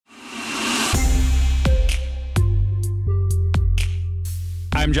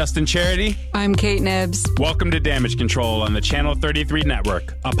I'm Justin Charity. I'm Kate Nibbs. Welcome to Damage Control on the Channel 33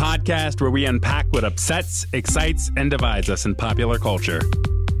 Network, a podcast where we unpack what upsets, excites, and divides us in popular culture.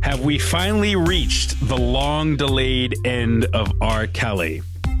 Have we finally reached the long-delayed end of R. Kelly?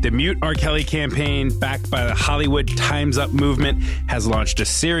 The Mute R. Kelly campaign, backed by the Hollywood Time's Up movement, has launched a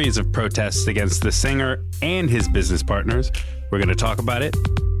series of protests against the singer and his business partners. We're going to talk about it.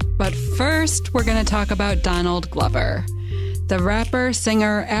 But first, we're going to talk about Donald Glover, the rapper,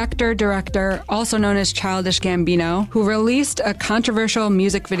 singer, actor, director, also known as Childish Gambino, who released a controversial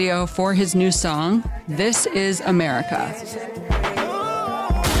music video for his new song, This Is America.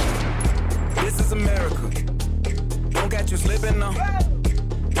 This is America. Don't catch you slipping now.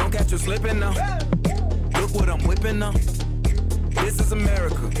 Don't catch you slipping now. Look what I'm whipping now. This is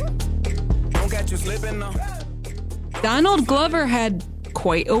America. Don't catch you slipping now. Donald Glover had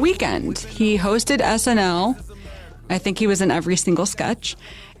quite a weekend. He hosted SNL. I think he was in every single sketch,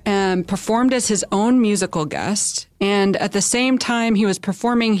 and performed as his own musical guest. And at the same time he was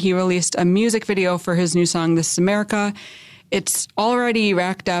performing, he released a music video for his new song, This Is America. It's already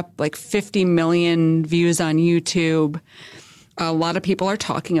racked up like 50 million views on YouTube. A lot of people are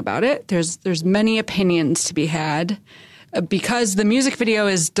talking about it. There's many opinions to be had because the music video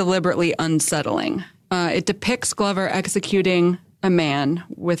is deliberately unsettling. It depicts Glover executing a man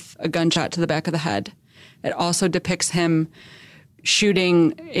with a gunshot to the back of the head. It also depicts him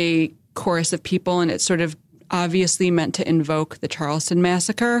shooting a chorus of people, and it's sort of obviously meant to invoke the Charleston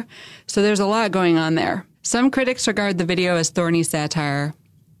massacre. So there's a lot going on there. Some critics regard the video as thorny satire.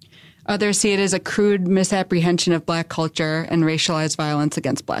 Others see it as a crude misapprehension of black culture and racialized violence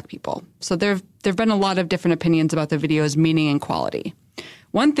against black people. So there've been a lot of different opinions about the video's meaning and quality.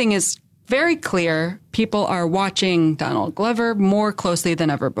 One thing is very clear. People are watching Donald Glover more closely than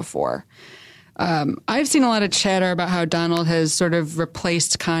ever before. I've seen a lot of chatter about how Donald has sort of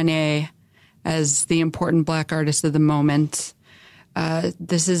replaced Kanye as the important black artist of the moment.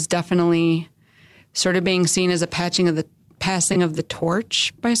 This is definitely sort of being seen as a passing of the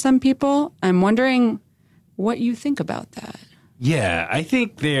torch by some people. I'm wondering what you think about that. Yeah, I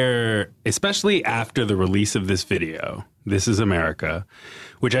think especially after the release of this video, This Is America,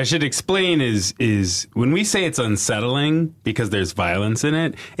 which I should explain is when we say it's unsettling because there's violence in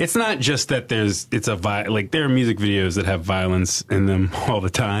it, it's not just that there are music videos that have violence in them all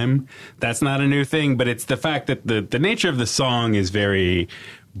the time. That's not a new thing, but it's the fact that the nature of the song is very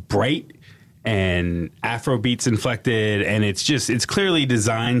bright and Afrobeats inflected, and it's clearly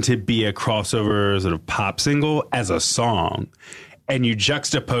designed to be a crossover sort of pop single as a song. And you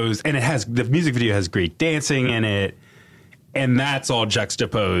juxtapose, and the music video has great dancing in it. And that's all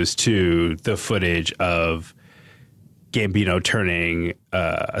juxtaposed to the footage of Gambino turning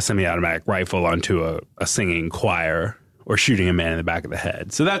a semi-automatic rifle onto a singing choir or shooting a man in the back of the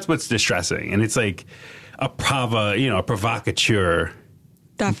head. So that's what's distressing. And it's like a provocateur.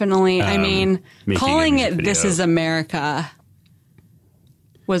 Definitely. I mean, calling it video. This Is America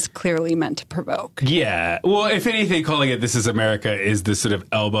was clearly meant to provoke. Yeah. Well, if anything, calling it This Is America is the sort of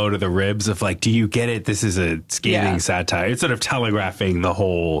elbow to the ribs of like, do you get it? This is a scathing satire. It's sort of telegraphing the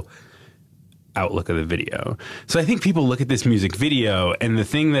whole outlook of the video. So I think people look at this music video, and the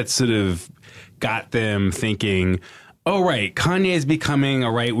thing that sort of got them thinking, oh, right, Kanye is becoming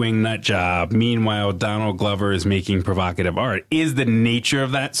a right-wing nut job. Meanwhile, Donald Glover is making provocative art. Is the nature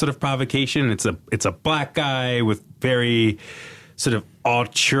of that sort of provocation? It's a black guy with very sort of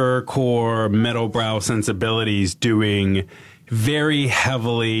auteur core metal brow sensibilities doing very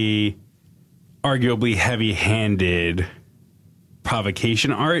heavily, arguably heavy-handed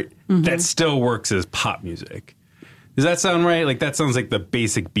provocation art that still works as pop music. Does that sound right? Like, that sounds like the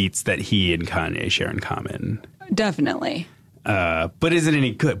basic beats that he and Kanye share in common. Definitely. But is it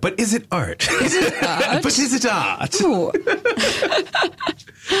any good? But is it art? Is it art? But is it art? Ooh.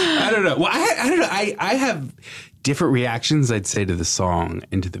 I don't know. Well, I don't know. I have different reactions, I'd say, to the song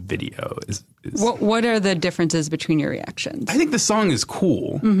and to the video. What are the differences between your reactions? I think the song is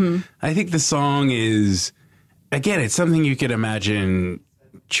cool. Mm-hmm. I think the song is, again, it's something you could imagine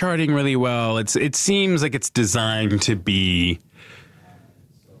charting really well. It seems like it's designed to be,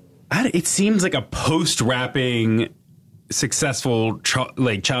 it seems like a post-rapping, successful,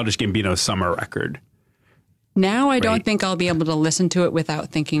 Childish Gambino summer record. Now I don't think I'll be able to listen to it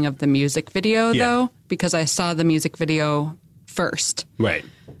without thinking of the music video, though, because I saw the music video first. Right.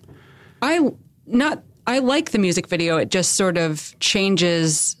 I like the music video. It just sort of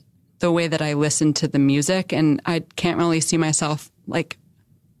changes the way that I listen to the music, and I can't really see myself like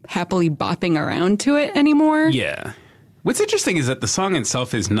happily bopping around to it anymore. Yeah. What's interesting is that the song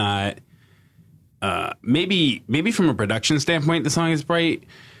itself is not maybe from a production standpoint, the song is bright,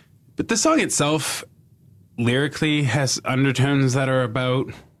 but the song itself lyrically has undertones that are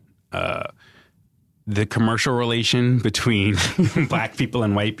about the commercial relation between black people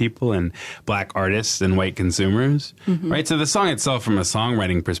and white people and black artists and white consumers, right? So the song itself, from a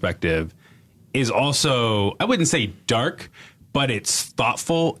songwriting perspective, is also, I wouldn't say dark, but it's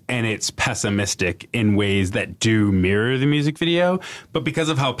thoughtful and it's pessimistic in ways that do mirror the music video. But because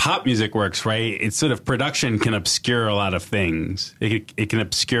of how pop music works, right, it's sort of production can obscure a lot of things. It can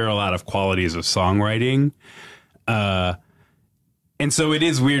obscure a lot of qualities of songwriting. And so it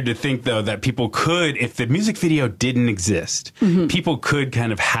is weird to think, though, that people could, if the music video didn't exist, people could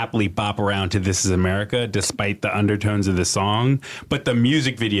kind of happily bop around to This Is America despite the undertones of the song. But the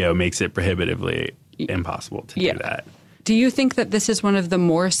music video makes it prohibitively impossible to do that. Do you think that this is one of the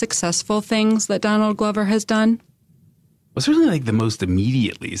more successful things that Donald Glover has done? Well, it's really like the most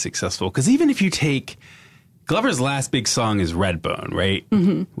immediately successful. Because even if you take Glover's last big song is Redbone, right?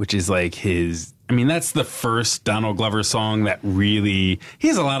 Which is like his... I mean, that's the first Donald Glover song that really... He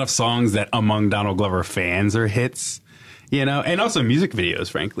has a lot of songs that among Donald Glover fans are hits, you know? And also music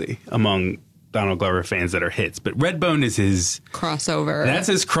videos, frankly, among Donald Glover fans that are hits. But Redbone is his... crossover. That's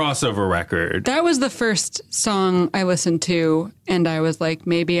his crossover record. That was the first song I listened to, and I was like,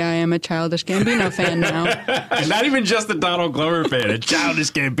 maybe I am a Childish Gambino fan now. Not even just a Donald Glover fan, a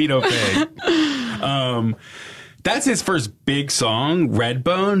Childish Gambino fan. That's his first big song,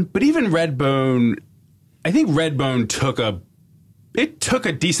 Redbone. But even Redbone, I think Redbone took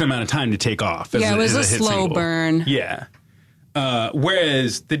a decent amount of time to take off. It was a hit slow single. burn. Yeah.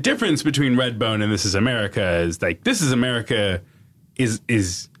 Whereas the difference between Redbone and This Is America is like This Is America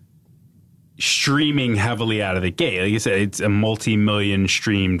is streaming heavily out of the gate. Like you said, it's a multi-million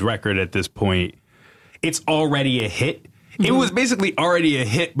streamed record at this point. It's already a hit. It was basically already a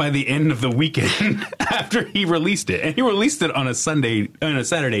hit by the end of the weekend after he released it. And he released it on a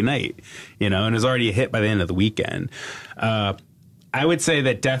Saturday night, you know, and is already a hit by the end of the weekend. I would say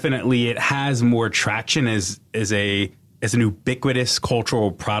that definitely it has more traction as an ubiquitous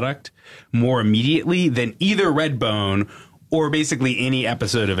cultural product more immediately than either Redbone or basically any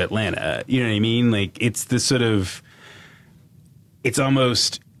episode of Atlanta. You know what I mean? Like, it's this sort of, it's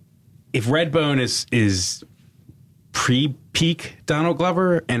almost, if Redbone is pre-peak Donald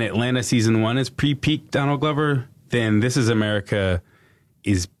Glover and Atlanta season 1 is pre-peak Donald Glover, then This Is America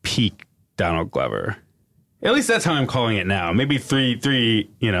is peak Donald Glover. At least that's how I'm calling it now. Maybe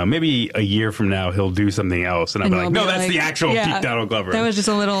maybe a year from now he'll do something else, and I'll be like, no, that's the actual peak Donald Glover. That was just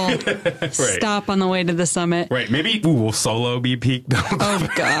a little stop on the way to the summit. Right. Maybe will Solo be peak Donald Glover?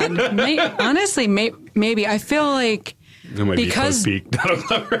 Oh, God. Honestly, maybe. I feel like because peak Donald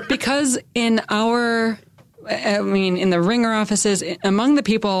Glover. Because in the Ringer offices, among the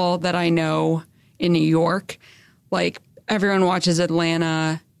people that I know in New York, like everyone watches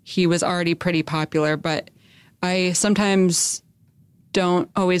Atlanta. He was already pretty popular, but I sometimes don't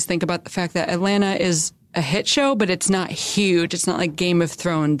always think about the fact that Atlanta is a hit show, but it's not huge. It's not like Game of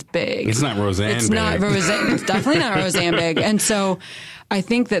Thrones big. It's not Roseanne It's big. not Roseanne. It's definitely not Roseanne big. And so I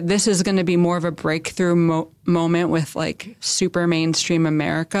think that this is going to be more of a breakthrough moment with like super mainstream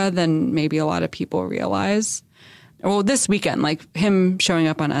America than maybe a lot of people realize. Well, this weekend, like him showing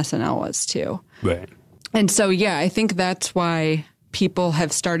up on SNL was too. Right. And so, yeah, I think that's why people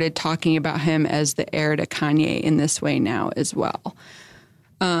have started talking about him as the heir to Kanye in this way now as well.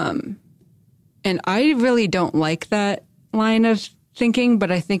 And I really don't like that line of thinking, but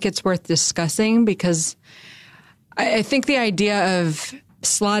I think it's worth discussing because I think the idea of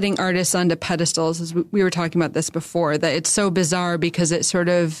slotting artists onto pedestals, as we were talking about this before, that it's so bizarre because it sort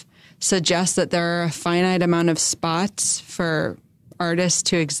of suggests that there are a finite amount of spots for artists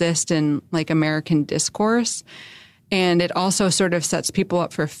to exist in like American discourse. And it also sort of sets people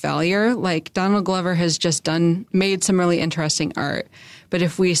up for failure. Like Donald Glover has just made some really interesting art. But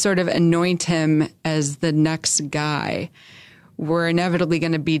if we sort of anoint him as the next guy, we're inevitably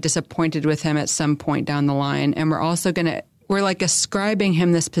going to be disappointed with him at some point down the line. And we're like ascribing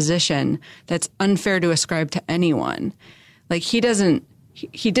him this position that's unfair to ascribe to anyone. Like he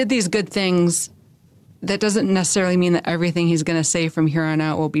did these good things. That doesn't necessarily mean that everything he's going to say from here on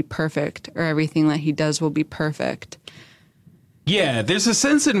out will be perfect or everything that he does will be perfect. Yeah, there's a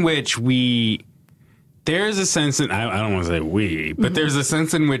sense in which I don't want to say we, but there's a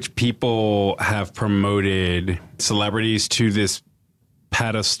sense in which people have promoted celebrities to this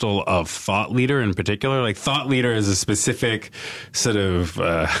pedestal of thought leader in particular. Like thought leader is a specific sort of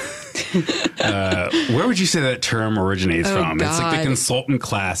where would you say that term originates from? God. It's like the consultant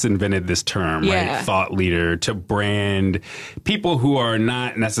class invented this term, right? Thought leader, to brand people who are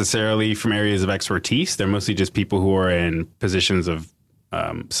not necessarily from areas of expertise. They're mostly just people who are in positions of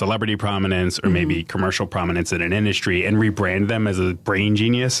celebrity prominence or maybe commercial prominence in an industry, and rebrand them as a brain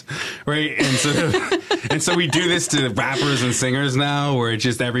genius, right? And so we do this to rappers and singers now, where it's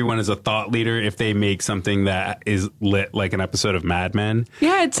just everyone is a thought leader if they make something that is lit like an episode of Mad Men.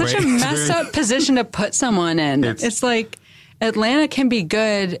 Yeah, it's such a messed up position to put someone in. It's like Atlanta can be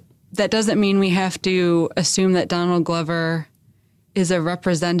good. That doesn't mean we have to assume that Donald Glover is a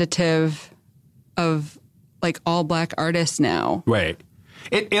representative of like all black artists now. Right.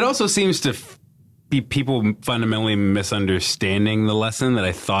 It also seems to be people fundamentally misunderstanding the lesson that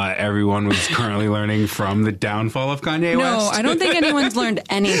I thought everyone was currently learning from the downfall of Kanye West. No, I don't think anyone's learned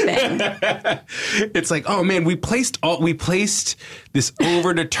anything. It's like, oh man, we placed this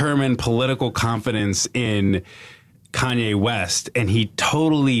overdetermined political confidence in Kanye West, and he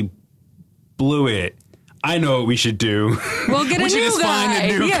totally blew it. I know what we should do. We'll get a new guy.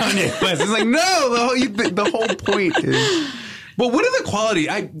 Find a new Kanye West. It's like, no, the whole point is. But what are the quality?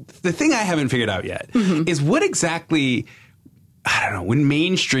 The thing I haven't figured out yet is what exactly, I don't know, when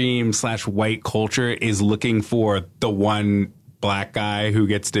mainstream / white culture is looking for the one black guy who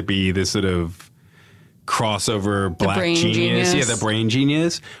gets to be this sort of crossover black genius. Yeah, the brain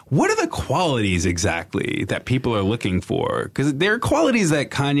genius. What are the qualities exactly that people are looking for? Because there are qualities that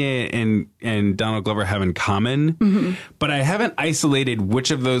Kanye and Donald Glover have in common, but I haven't isolated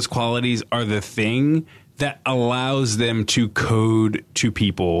which of those qualities are the thing that allows them to code to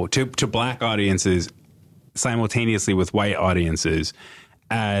people, to black audiences simultaneously with white audiences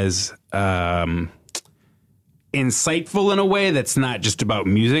as insightful in a way that's not just about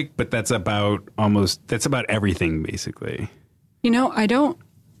music, but that's about everything, basically. You know, I don't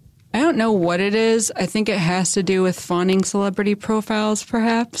know what it is. I think it has to do with fawning celebrity profiles,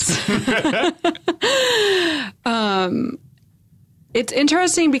 perhaps. It's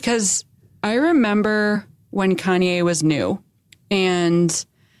interesting because I remember when Kanye was new, and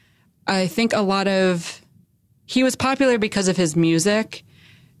I think he was popular because of his music.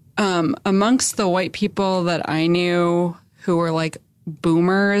 Amongst the white people that I knew who were like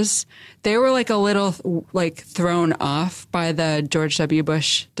boomers, they were like a little like thrown off by the George W.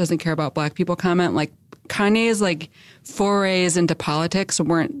 Bush doesn't care about black people comment. Like Kanye's like forays into politics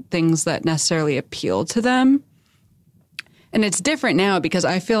weren't things that necessarily appealed to them. And it's different now because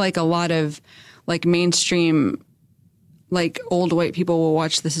I feel like a lot of like mainstream, like old white people will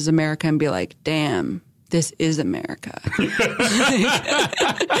watch This Is America and be like, damn, this is America.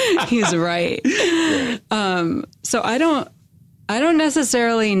 He's right. So I don't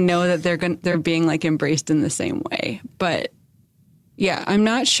necessarily know that they're being like embraced in the same way, but yeah, I'm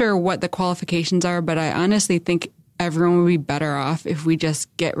not sure what the qualifications are, but I honestly think everyone would be better off if we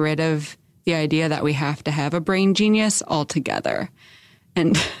just get rid of the idea that we have to have a brain genius altogether.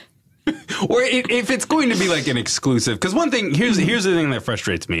 And or if it's going to be like an exclusive, because one thing, here's the thing that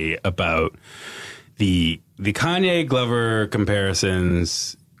frustrates me about the Kanye Glover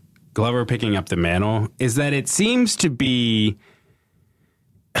comparisons, Glover picking up the mantle, is that it seems to be,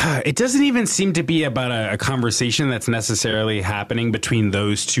 it doesn't even seem to be about a conversation that's necessarily happening between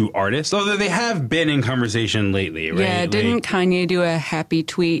those two artists, although they have been in conversation lately, right? Yeah, didn't Kanye do a happy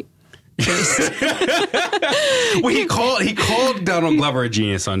tweet? Well, he called Donald Glover a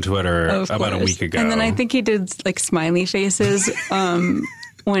genius on Twitter about a week ago. And then I think he did like smiley faces and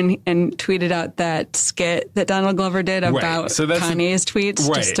tweeted out that skit that Donald Glover did about Kanye's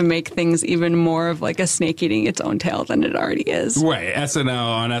tweets, just to make things even more of like a snake eating its own tail than it already is. Right.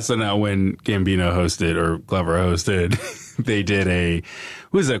 On SNL when Gambino hosted or Glover hosted, they did a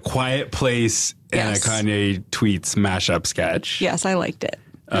Quiet Place and a Kanye tweets mashup sketch. Yes, I liked it.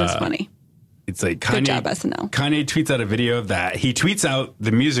 It was funny. It's like Kanye, good job, SNL. Kanye tweets out a video of that. He tweets out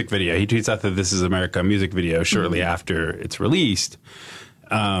the music video. He tweets out the This Is America music video shortly after it's released.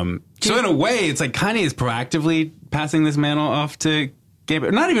 So in a way, it's like Kanye is proactively passing this mantle off to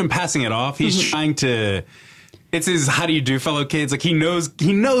Gambino. Not even passing it off. He's trying to. It's his "How do you do, fellow kids?" Like he knows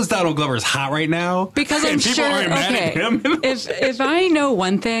Donald Glover's hot right now because I'm people sure. aren't mad at him. if I know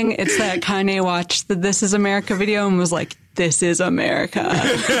one thing, it's that Kanye watched the This Is America video and was like, "This is America."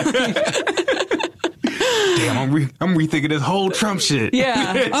 Damn, I'm rethinking this whole Trump shit.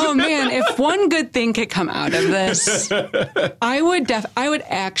 Yeah. Oh man, if one good thing could come out of this, I would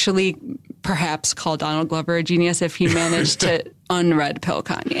actually perhaps call Donald Glover a genius if he managed to unred pill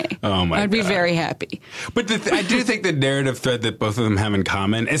Kanye. Oh my God. I'd be very happy. But I do think the narrative thread that both of them have in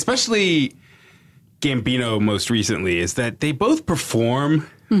common, especially Gambino most recently, is that they both perform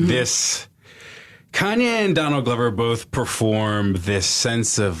this. Kanye and Donald Glover both perform this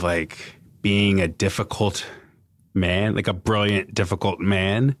sense of like being a difficult man, like a brilliant, difficult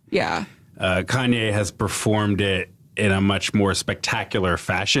man. Yeah. Kanye has performed it in a much more spectacular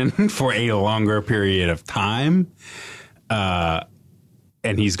fashion for a longer period of time.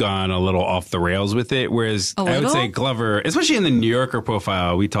 And he's gone a little off the rails with it. Whereas I would say Glover, especially in the New Yorker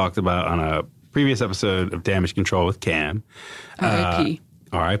profile we talked about on a previous episode of Damage Control with Cam. R.I.P.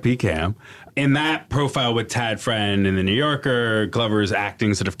 R.I.P. Cam. In that profile with Tad Friend in the New Yorker, Glover's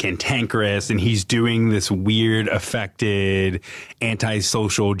acting sort of cantankerous, and he's doing this weird, affected,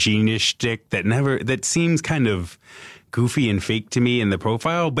 antisocial genius shtick that seems kind of goofy and fake to me in the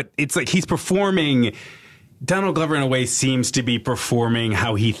profile. But it's like he's performing. Donald Glover, in a way, seems to be performing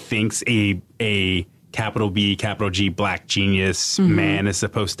how he thinks a capital B, capital G, black genius man is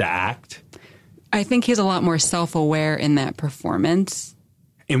supposed to act. I think he's a lot more self-aware in that performance.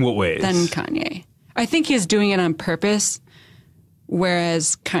 In what ways? Than Kanye. I think he's doing it on purpose,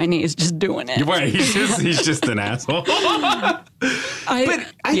 whereas Kanye is just doing it. You're right. He's just an asshole. But I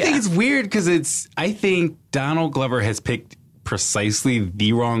think it's weird because I think Donald Glover has picked precisely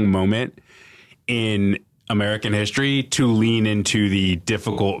the wrong moment in American history to lean into the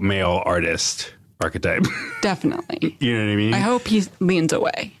difficult male artist archetype. Definitely. You know what I mean? I hope he leans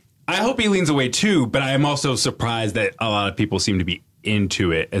away. I hope he leans away too, but I am also surprised that a lot of people seem to be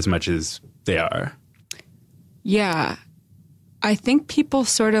into it as much as they are. Yeah. I think people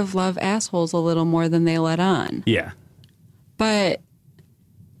sort of love assholes a little more than they let on. Yeah. But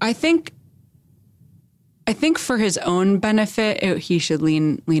I think for his own benefit, he should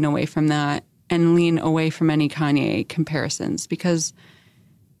lean away from that and lean away from any Kanye comparisons because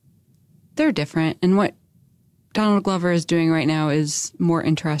they're different. And what Donald Glover is doing right now is more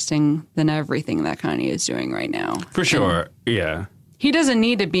interesting than everything that Kanye is doing right now. For sure. Yeah. He doesn't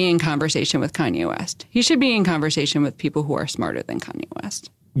need to be in conversation with Kanye West. He should be in conversation with people who are smarter than Kanye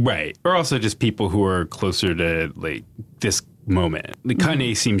West. Right. Or also just people who are closer to like this moment. Like,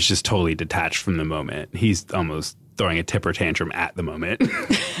 Kanye seems just totally detached from the moment. He's almost throwing a temper tantrum at the moment.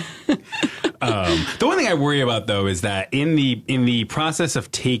 The one thing I worry about, though, is that in the process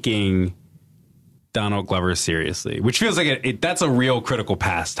of taking Donald Glover seriously, which feels like that's a real critical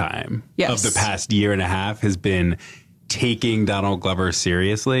pastime of the past year and a half, has been taking Donald Glover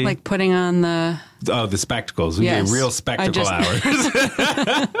seriously. Like putting on the spectacles. We get real spectacle hours.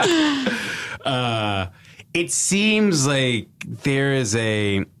 It seems like there's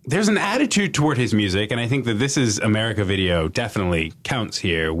an attitude toward his music, and I think that This Is America video definitely counts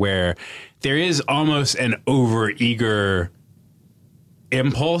here, where there is almost an overeager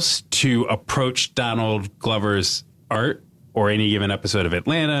impulse to approach Donald Glover's art or any given episode of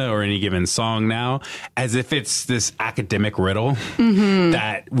Atlanta or any given song now as if it's this academic riddle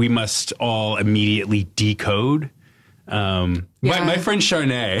that we must all immediately decode. My friend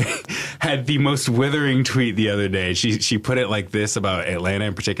Charnay had the most withering tweet the other day. She put it like this about Atlanta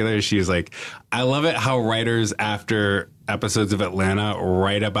in particular. She was like, I love it how writers after episodes of Atlanta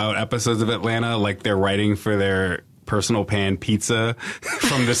write about episodes of Atlanta like they're writing for their personal pan pizza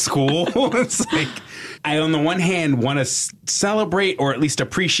from the school. It's like, I, on the one hand, want to celebrate or at least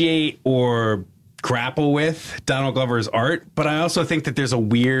appreciate or grapple with Donald Glover's art, but I also think that there's a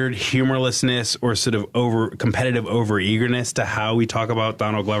weird humorlessness or sort of competitive overeagerness to how we talk about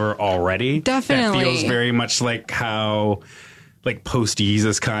Donald Glover already. Definitely. That feels very much like how, like,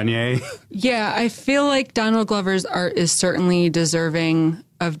 post-Yeezus Kanye. Yeah, I feel like Donald Glover's art is certainly deserving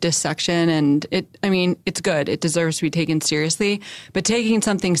of dissection, and it's good. It deserves to be taken seriously, but taking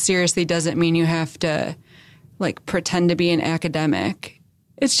something seriously doesn't mean you have to, like, pretend to be an academic.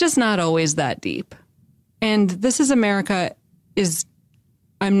 It's just not always that deep. And This Is America is,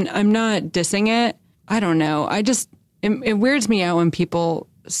 I'm not dissing it. I don't know. It weirds me out when people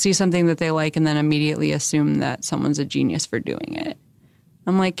see something that they like and then immediately assume that someone's a genius for doing it.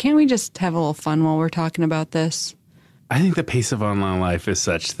 I'm like, can't we just have a little fun while we're talking about this? I think the pace of online life is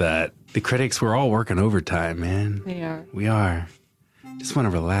such that the critics, we're all working overtime, man. They are. We are. Just want to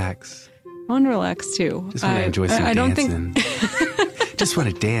relax. I want to relax, too. Just want to enjoy some dancing. Don't think... Just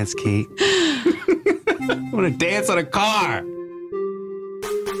want to dance, Kate. I want to dance on a car.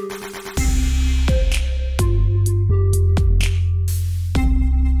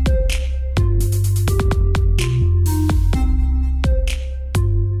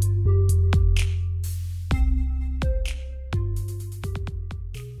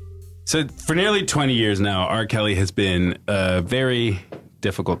 So for nearly 20 years now, R. Kelly has been a very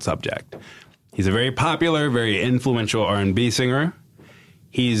difficult subject. He's a very popular, very influential R&B singer.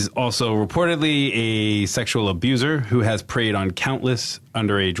 He's also reportedly a sexual abuser who has preyed on countless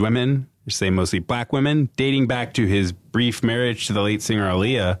underage women, say mostly black women, dating back to his brief marriage to the late singer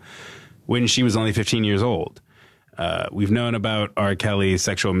Aaliyah when she was only 15 years old. We've known about R. Kelly's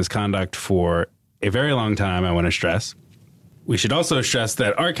sexual misconduct for a very long time, I want to stress. We should also stress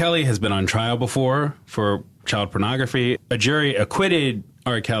that R. Kelly has been on trial before for child pornography. A jury acquitted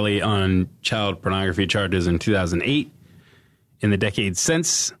R. Kelly on child pornography charges in 2008. In the decades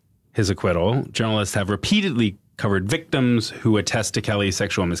since his acquittal, journalists have repeatedly covered victims who attest to Kelly's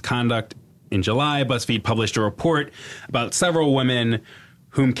sexual misconduct. In July, BuzzFeed published a report about several women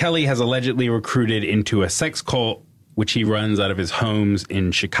whom Kelly has allegedly recruited into a sex cult, which he runs out of his homes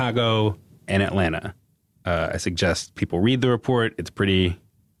in Chicago and Atlanta. I suggest people read the report. It's pretty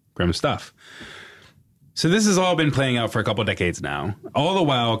grim stuff. So this has all been playing out for a couple decades now. All the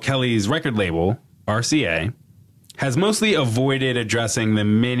while, Kelly's record label, RCA, has mostly avoided addressing the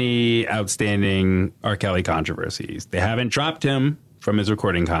many outstanding R. Kelly controversies. They haven't dropped him from his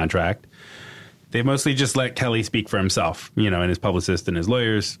recording contract. They've mostly just let Kelly speak for himself, you know, and his publicist and his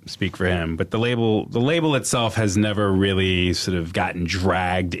lawyers speak for him. But the label itself has never really sort of gotten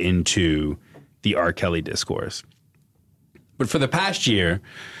dragged into the R. Kelly discourse. But for the past year,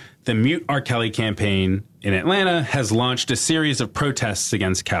 the Mute R. Kelly campaign in Atlanta has launched a series of protests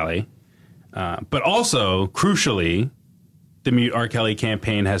against Kelly. But also, crucially, the Mute R. Kelly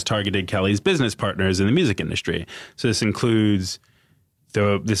campaign has targeted Kelly's business partners in the music industry. So this includes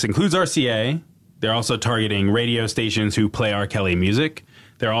RCA. They're also targeting radio stations who play R. Kelly music.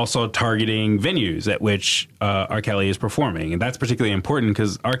 They're also targeting venues at which R. Kelly is performing. And that's particularly important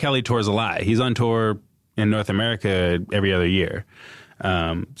because R. Kelly tours a lot. He's on tour in North America every other year.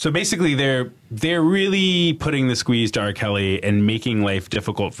 So basically, they're really putting the squeeze to R. Kelly and making life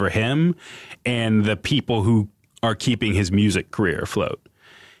difficult for him and the people who are keeping his music career afloat.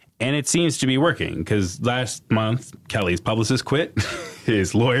 And it seems to be working because last month, Kelly's publicist quit,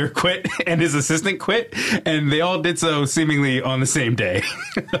 his lawyer quit, and his assistant quit. And they all did so seemingly on the same day.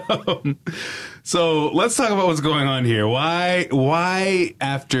 So let's talk about what's going on here. Why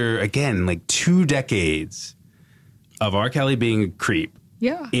after, again, like 2 decades of R. Kelly being a creep,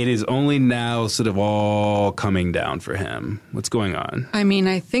 it is only now sort of all coming down for him. What's going on? I mean,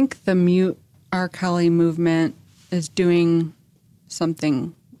 I think the Mute R. Kelly movement is doing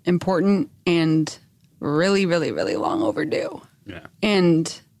something important and really, really, really long overdue. Yeah.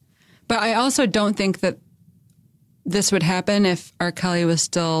 But I also don't think that this would happen if R. Kelly was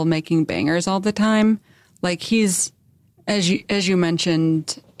still making bangers all the time. Like he's, as you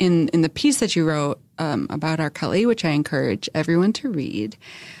mentioned in the piece that you wrote about R. Kelly, which I encourage everyone to read,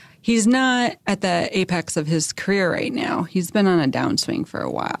 he's not at the apex of his career right now. He's been on a downswing for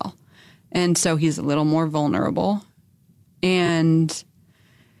a while. And so he's a little more vulnerable. And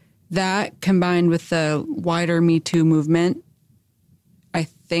that combined with the wider Me Too movement, I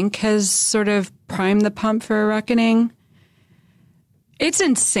think has sort of primed the pump for a reckoning. It's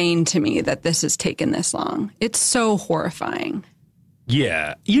insane to me that this has taken this long. It's so horrifying.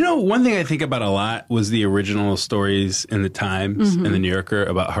 Yeah. You know, one thing I think about a lot was the original stories in the Times and the New Yorker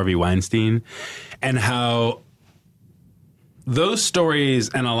about Harvey Weinstein and how those stories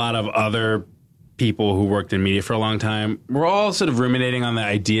and a lot of other people who worked in media for a long time were all sort of ruminating on the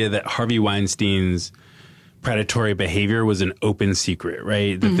idea that Harvey Weinstein's predatory behavior was an open secret,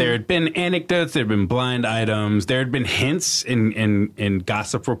 right? That there had been anecdotes, there had been blind items, there had been hints in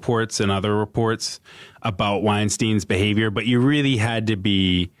gossip reports and other reports about Weinstein's behavior, but you really had to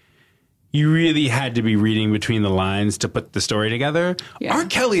be reading between the lines to put the story together. Yeah. R.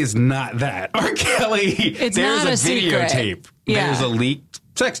 Kelly is not that. R. Kelly, there's not a videotape. Yeah. There's a leaked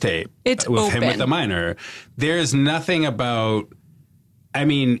sex tape. It's with open. him with a minor. There's nothing about, I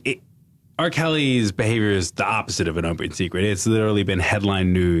mean, R. Kelly's behavior is the opposite of an open secret. It's literally been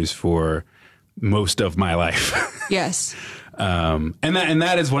headline news for most of my life. Yes. And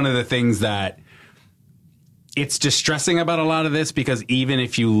that is one of the things that it's distressing about a lot of this, because even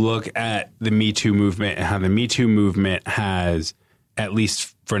if you look at the Me Too movement and how the Me Too movement has, at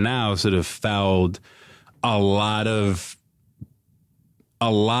least for now, sort of fouled a lot of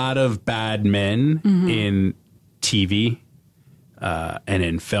bad men in TV and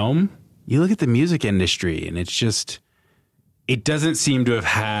in film, you look at the music industry and it's just, it doesn't seem to have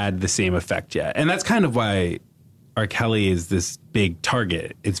had the same effect yet. And that's kind of why R. Kelly is this big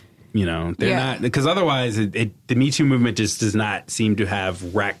target. It's, you know, they're not, because otherwise the Me Too movement just does not seem to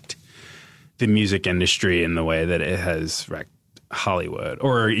have wrecked the music industry in the way that it has wrecked Hollywood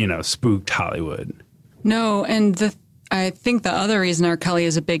or, you know, spooked Hollywood. No, and I think the other reason R. Kelly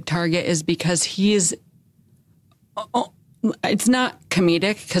is a big target is because he's, it's not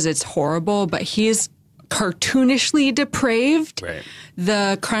comedic because it's horrible, but he's cartoonishly depraved. Right.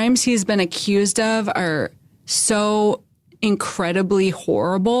 The crimes he's been accused of are so incredibly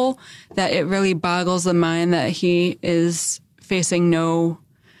horrible that it really boggles the mind that he is facing or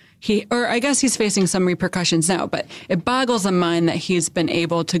I guess he's facing some repercussions now, but it boggles the mind that he's been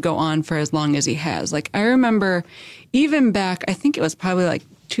able to go on for as long as he has. Like, I remember even back, I think it was probably like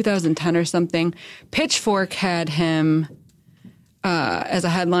 2010 or something, Pitchfork had him as a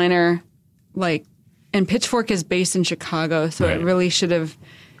headliner, like, and Pitchfork is based in Chicago, so right. it really should have,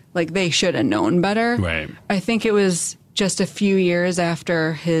 like, they should have known better. Right. I think it was just a few years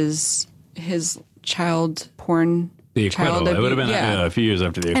after his child porn. The acquittal. It would have been a few years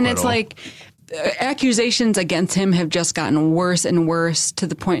after the acquittal. And it's like accusations against him have just gotten worse and worse to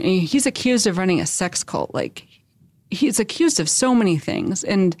the point he's accused of running a sex cult. Like, he's accused of so many things,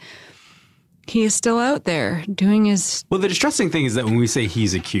 and he is still out there doing his... Well, the distressing thing is that when we say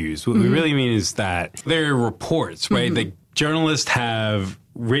he's accused, what we really mean is that there are reports, right? The journalists have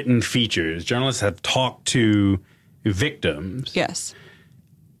written features. Journalists have talked to victims. Yes.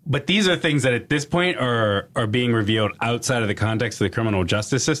 But these are things that at this point are being revealed outside of the context of the criminal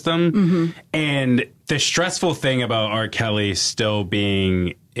justice system. And the stressful thing about R. Kelly still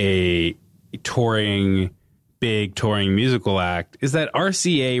being a big touring musical act is that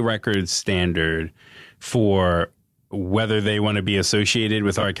RCA Records standard for whether they want to be associated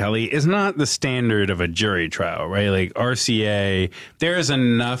with R. Kelly is not the standard of a jury trial, right? Like, RCA, there is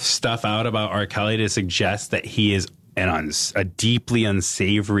enough stuff out about R. Kelly to suggest that he is a deeply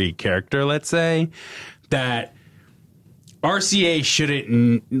unsavory character, let's say, that RCA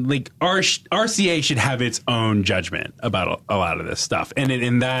shouldn't, like, RCA should have its own judgment about a lot of this stuff. And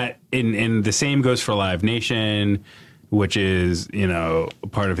in the same goes for Live Nation, which is, you know,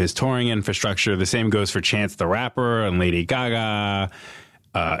 part of his touring infrastructure. The same goes for Chance the Rapper and Lady Gaga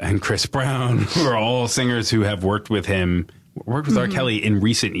and Chris Brown, who are all singers who have worked with R. Kelly in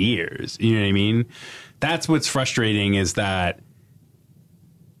recent years. You know what I mean? That's what's frustrating, is that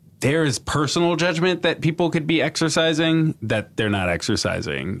there is personal judgment that people could be exercising that they're not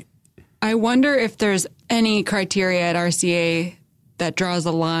exercising. I wonder if there's any criteria at RCA that draws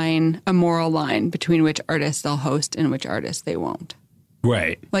a moral line between which artists they'll host and which artists they won't.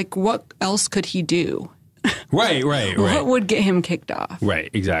 Right. Like, what else could he do? Right. What would get him kicked off? Right,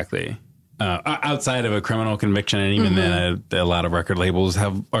 exactly. Outside of a criminal conviction, and even then, a lot of record labels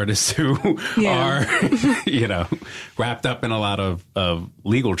have artists who are, you know, wrapped up in a lot of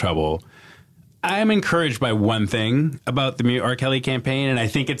legal trouble. I'm encouraged by one thing about the Mute R. Kelly campaign, and I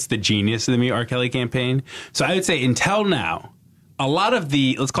think it's the genius of the Mute R. Kelly campaign. So I would say until now, a lot of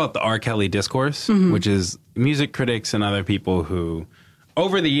the, let's call it the R. Kelly discourse, which is music critics and other people who,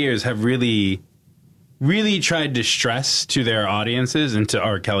 over the years, have really tried to stress to their audiences and to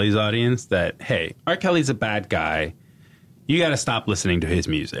R. Kelly's audience that, hey, R. Kelly's a bad guy. You got to stop listening to his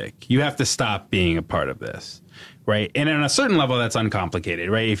music. You have to stop being a part of this, right? And on a certain level, that's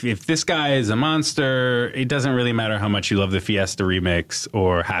uncomplicated, right? If this guy is a monster, it doesn't really matter how much you love the Fiesta remix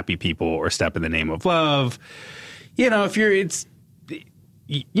or Happy People or Step in the Name of Love. You know, you're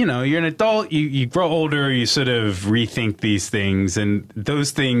an adult, you grow older, you sort of rethink these things, and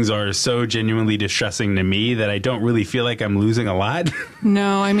those things are so genuinely distressing to me that I don't really feel like I'm losing a lot.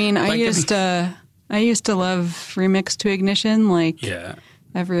 No, I mean, I used to love Remix to Ignition, like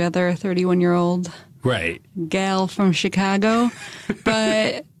every other 31-year-old gal from Chicago,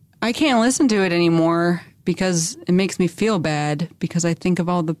 but I can't listen to it anymore because it makes me feel bad because I think of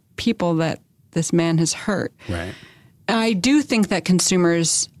all the people that this man has hurt. Right. I do think that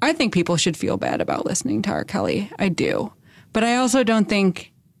I think people should feel bad about listening to R. Kelly. I do. But I also don't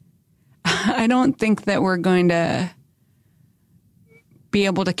think that we're going to be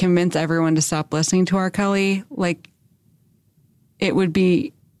able to convince everyone to stop listening to R. Kelly. Like, it would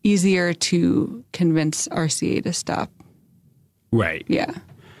be easier to convince RCA to stop. Right. Yeah.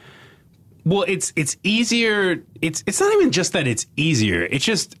 Well, it's easier. It's not even just that it's easier. It's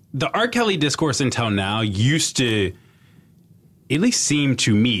just the R. Kelly discourse until now used to, at least seem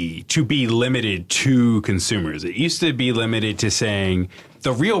to me, to be limited to consumers. It used to be limited to saying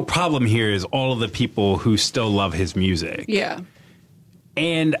the real problem here is all of the people who still love his music. Yeah.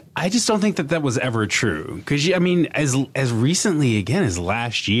 And I just don't think that was ever true. Because, I mean, as recently, again, as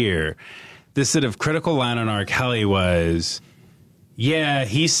last year, this sort of critical line on R. Kelly was, Yeah,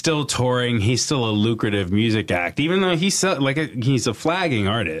 he's still touring. He's still a lucrative music act, even though he's a flagging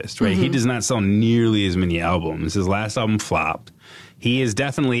artist, right? He does not sell nearly as many albums. His last album flopped. He is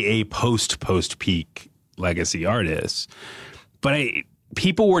definitely a post-peak legacy artist. But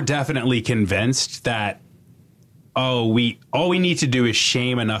people were definitely convinced that, all we need to do is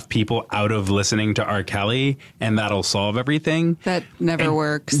shame enough people out of listening to R. Kelly, and that'll solve everything. That never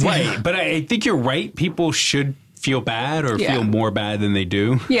works. Right. But I think you're right. People should feel bad or feel more bad than they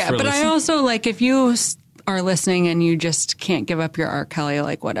do. Yeah, but I also, like, if you are listening and you just can't give up your R. Kelly,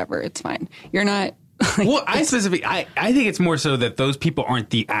 like, whatever, it's fine. You're not... Like, well, I think it's more so that those people aren't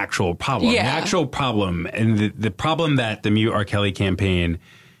the actual problem. Yeah. The actual problem, and the problem that the Mute R. Kelly campaign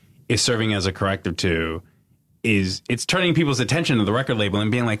is serving as a corrective to, is it's turning people's attention to the record label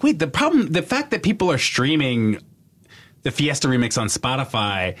and being like, wait, the fact that people are streaming the Fiesta remix on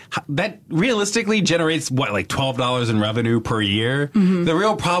Spotify, that realistically generates like $12 in revenue per year. The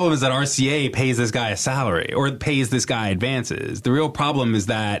real problem is that RCA pays this guy a salary or pays this guy advances. The real problem is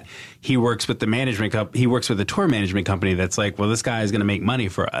that he works with he works with a tour management company that's like, well, this guy is going to make money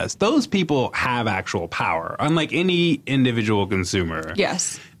for us. Those people have actual power, unlike any individual consumer.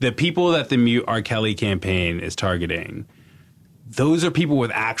 yes. The people that the Mute R. Kelly campaign is targeting, those are people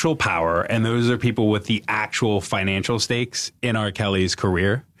with actual power, and those are people with the actual financial stakes in R. Kelly's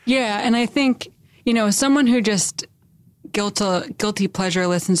career. Yeah, and I think, someone who just guilty pleasure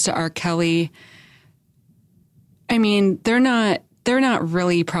listens to R. Kelly, I mean, they're not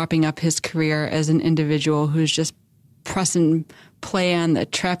really propping up his career as an individual who's just pressing play on the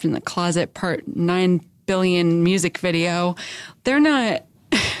Trapped in the Closet Part 9 billion music video. They're not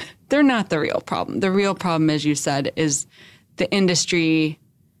the real problem. The real problem, as you said, is the industry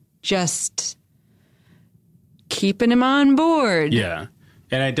just keeping him on board. Yeah.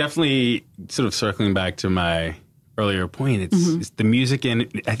 And I definitely, sort of circling back to my earlier point, it's the music,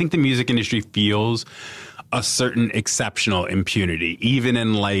 and I think the music industry feels a certain exceptional impunity, even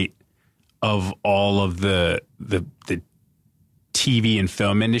in light of all of the TV and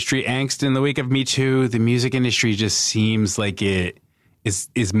film industry angst in the wake of Me Too. The music industry just seems like it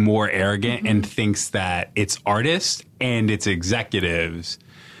is more arrogant and thinks that its artists and its executives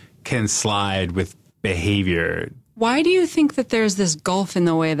can slide with behavior. Why do you think that there's this gulf in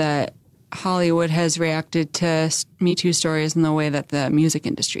the way that Hollywood has reacted to Me Too stories and the way that the music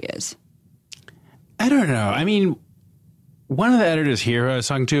industry is? I don't know. I mean, one of the editors here I was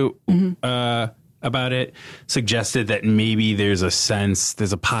talking to about it suggested that maybe there's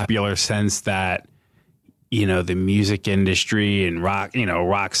a popular sense that, the music industry and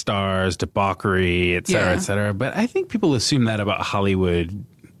rock stars, debauchery, et cetera. But I think people assume that about Hollywood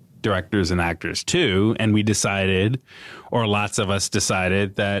directors and actors too. And we decided, or lots of us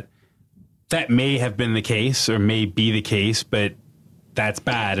decided, that may have been the case or may be the case, but that's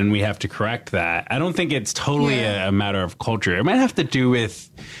bad and we have to correct that. I don't think it's totally a matter of culture. It might have to do with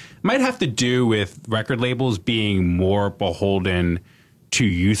record labels being more beholden to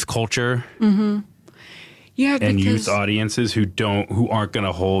youth culture. Yeah, and youth audiences who aren't going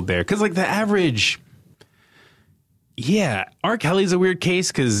to hold their, because like the average, R. Kelly's a weird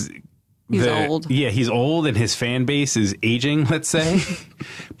case because he's old. Yeah, he's old and his fan base is aging, let's say.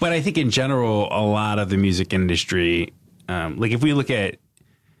 But I think in general, a lot of the music industry, like if we look at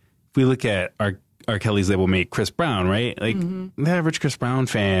R. Kelly's label mate Chris Brown, right? Like the average Chris Brown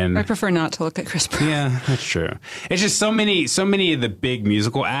fan. I prefer not to look at Chris Brown. Yeah, that's true. It's just so many of the big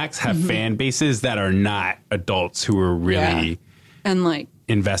musical acts have fan bases that are not adults who are really and like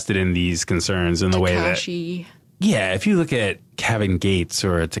invested in these concerns in the way that. Yeah, if you look at Kevin Gates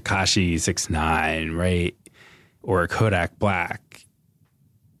or a Tekashi 6ix9ine, right, or a Kodak Black,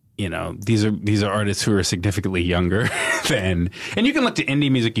 these are artists who are significantly younger than, and you can look to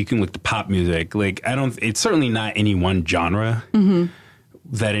indie music, you can look to pop music. Like it's certainly not any one genre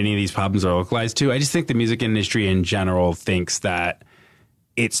that any of these problems are localized to. I just think the music industry in general thinks that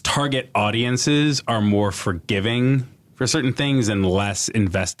its target audiences are more forgiving for certain things and less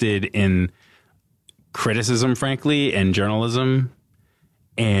invested in criticism, frankly, and journalism.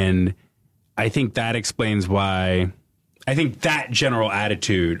 And I think that explains why. I think that general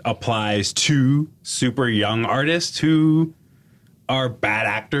attitude applies to super young artists who are bad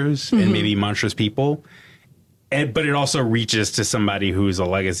actors and maybe monstrous people. But it also reaches to somebody who's a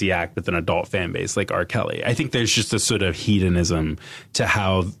legacy act with an adult fan base like R. Kelly. I think there's just a sort of hedonism to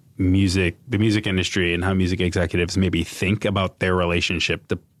how the music industry and how music executives maybe think about their relationship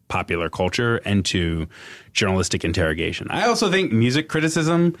to popular culture and to journalistic interrogation. I also think music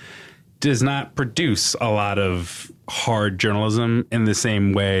criticism does not produce a lot of hard journalism in the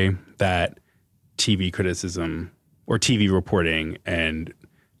same way that TV criticism or TV reporting and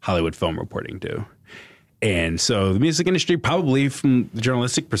Hollywood film reporting do. And so the music industry, probably from the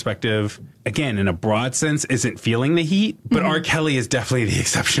journalistic perspective, again, in a broad sense, isn't feeling the heat. But R. Kelly is definitely the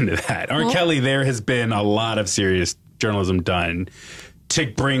exception to that. R. Kelly, there has been a lot of serious journalism done to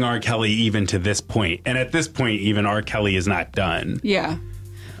bring R. Kelly even to this point. And at this point, even R. Kelly is not done. Yeah.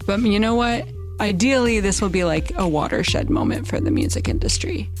 But you know what? Ideally, this will be like a watershed moment for the music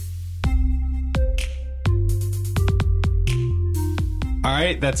industry. All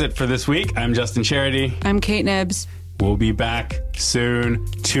right, that's it for this week. I'm Justin Charity. I'm Kate Nibbs. We'll be back soon.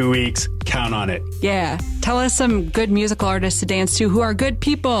 2 weeks. Count on it. Yeah. Tell us some good musical artists to dance to who are good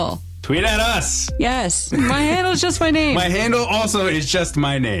people. Tweet at us. Yes. My handle is just my name. My handle also is just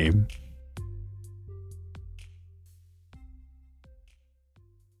my name.